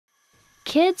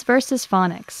Kids versus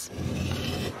phonics.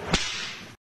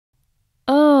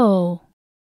 O,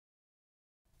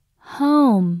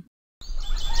 home.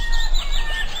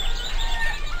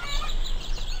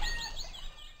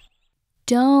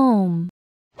 Dome.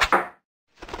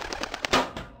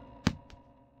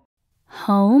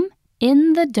 Home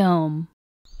in the dome.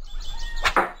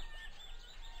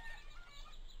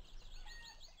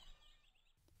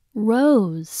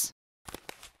 Rose.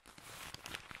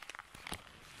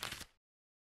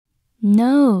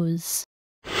 Nose.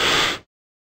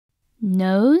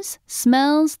 Nose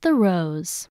smells the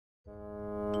rose.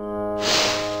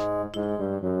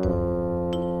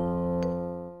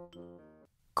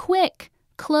 Quick,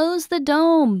 close the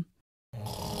dome.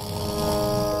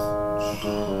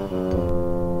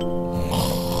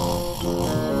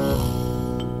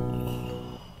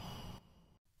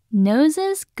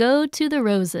 Noses go to the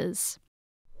roses.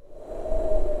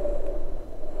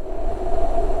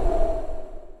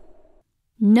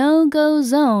 No-go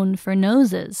zone for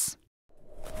noses.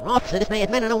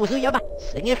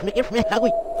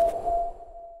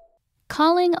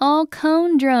 Calling all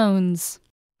cone drones.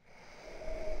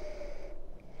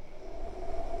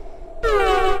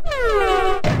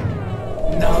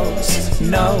 Nose,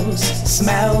 nose,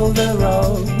 smell the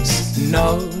rose.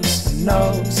 Nose,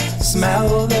 nose,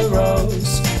 smell the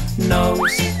rose.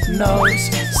 Nose, nose,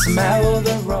 smell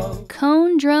the rose.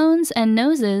 Cone drones and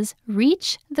noses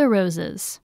reach the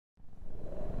roses.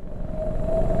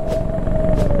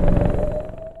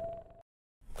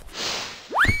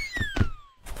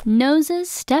 Noses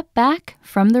step back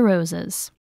from the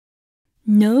roses.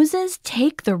 Noses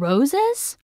take the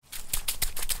roses?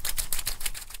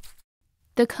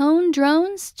 The cone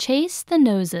drones chase the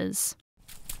noses.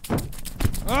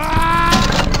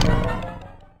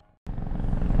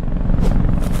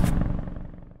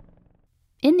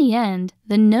 In the end,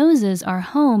 the noses are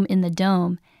home in the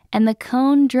dome, and the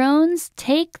cone drones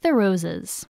take the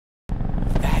roses.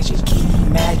 Magic key,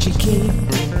 magic key.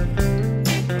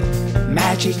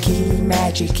 Magic key,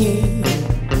 magic key.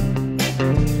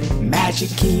 Magic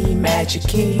key, magic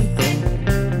key.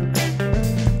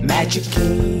 Magic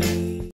key.